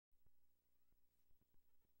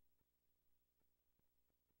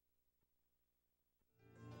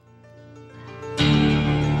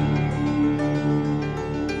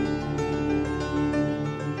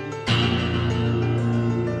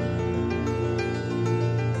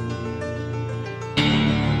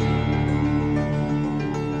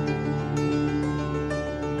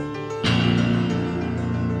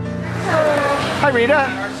Rita.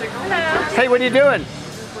 Hello. Hey, what are you doing?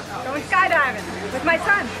 Going skydiving with my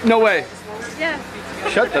son. No way. Yeah.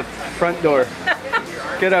 Shut the front door.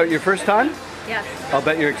 Get out. Your first time? Yes. I'll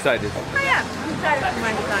bet you're excited. I am. I'm excited for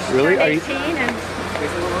my son. Really? He's 18 and...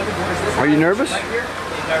 Are you nervous? No,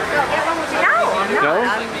 No?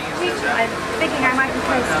 I'm thinking I might be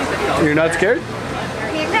playing stupid. You're not scared?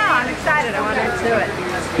 No, I'm excited. I want to do it.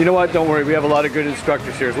 You know what? Don't worry. We have a lot of good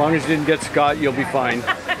instructors here. As long as you didn't get Scott, you'll be fine.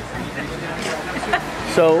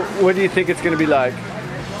 So, what do you think it's going to be like?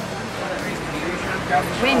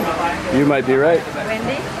 Windy. You might be right.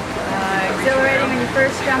 Windy. Exhilarating when you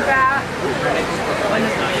first jump out. When the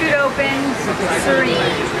chute opens, serene.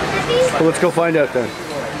 Well, let's go find out then.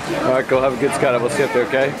 All right, go have a good skydive. We'll see you up there,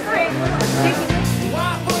 okay?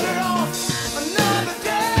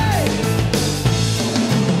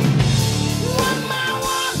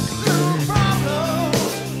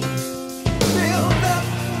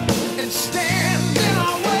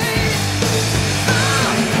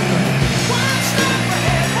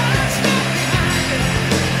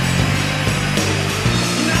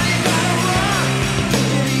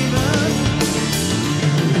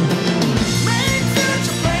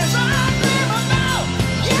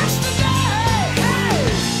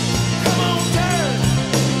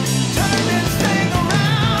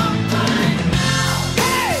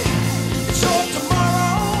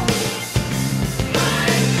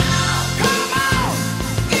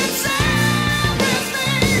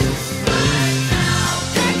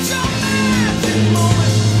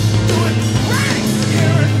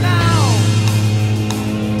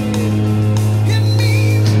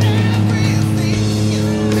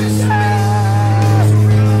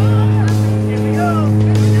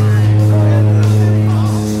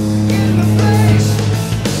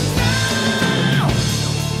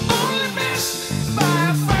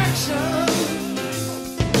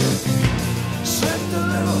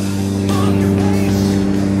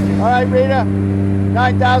 All right, Rita,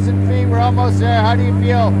 9,000 feet, we're almost there. How do you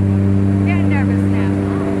feel? Getting nervous now.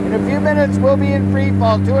 In a few minutes, we'll be in free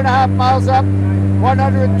fall. 2.5 miles up,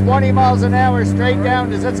 120 miles an hour straight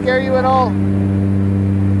down. Does that scare you at all?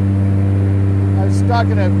 I was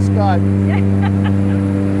talking to Scott.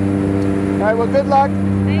 All right, well, good luck.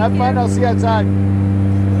 Have fun. I'll see you outside.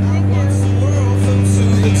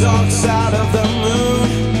 The dark side of the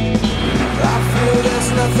moon, I feel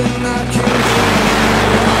there's nothing I can do.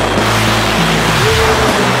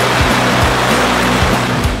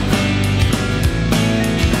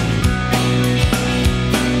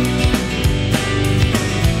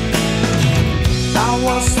 I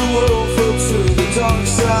watched the world float to the dark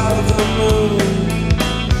side of the moon.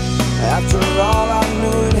 After all, I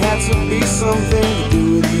knew it had to be something to do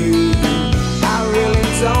with you. I really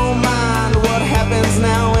don't mind what happens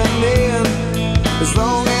now and then, as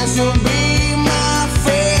long as you'll be my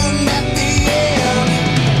friend at the end.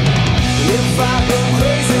 If I go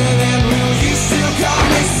crazy, then will you still call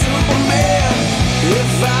me Superman?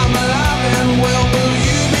 If I'm alive and well, will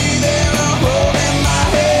you be there holding my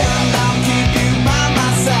hand? I'll keep you by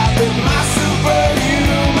my side with my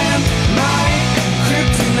superhuman might,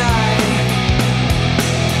 kryptonite.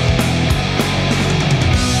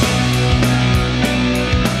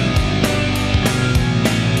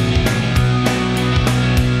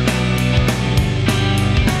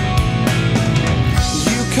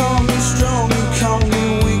 Call me strong, you call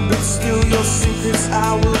me weak, but still your secrets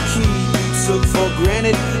I will keep. You took for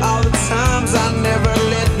granted all the times I never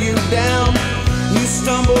let you down. You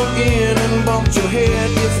stumbled in and bumped your head.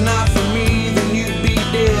 If not for me, then you'd be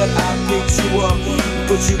dead. I picked you up,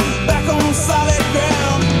 put you back on solid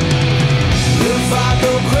ground. If I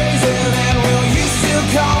go crazy, then will you still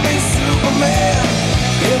call me Superman?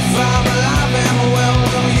 If I'm alive and well,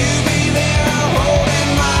 will you be there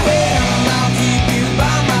holding my hand? I'll keep you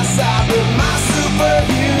by my side with my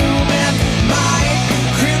superhuman might,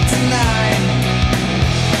 kryptonite.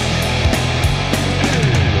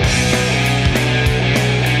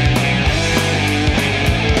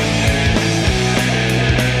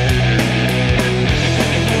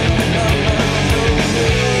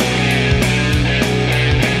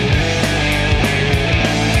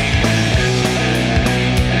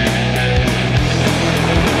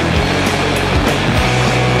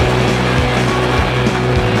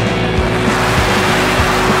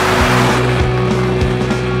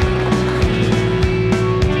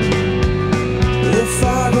 If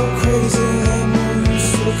I go crazy, then will you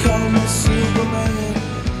still call me Superman?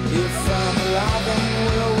 If I'm alive and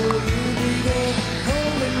well, will you be there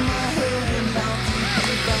holding my hand? I'll keep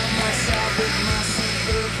you by my side with my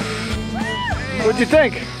superhuman. What'd you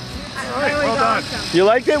think? Well done. You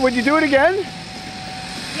liked it? Would you do it again?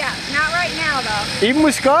 Yeah, not right now though. Even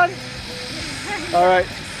with Scott? All right.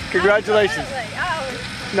 Congratulations.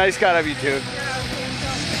 Oh, Nice got of you two.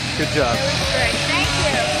 Good job. it was great. Thank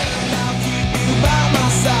you. By my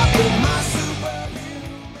side.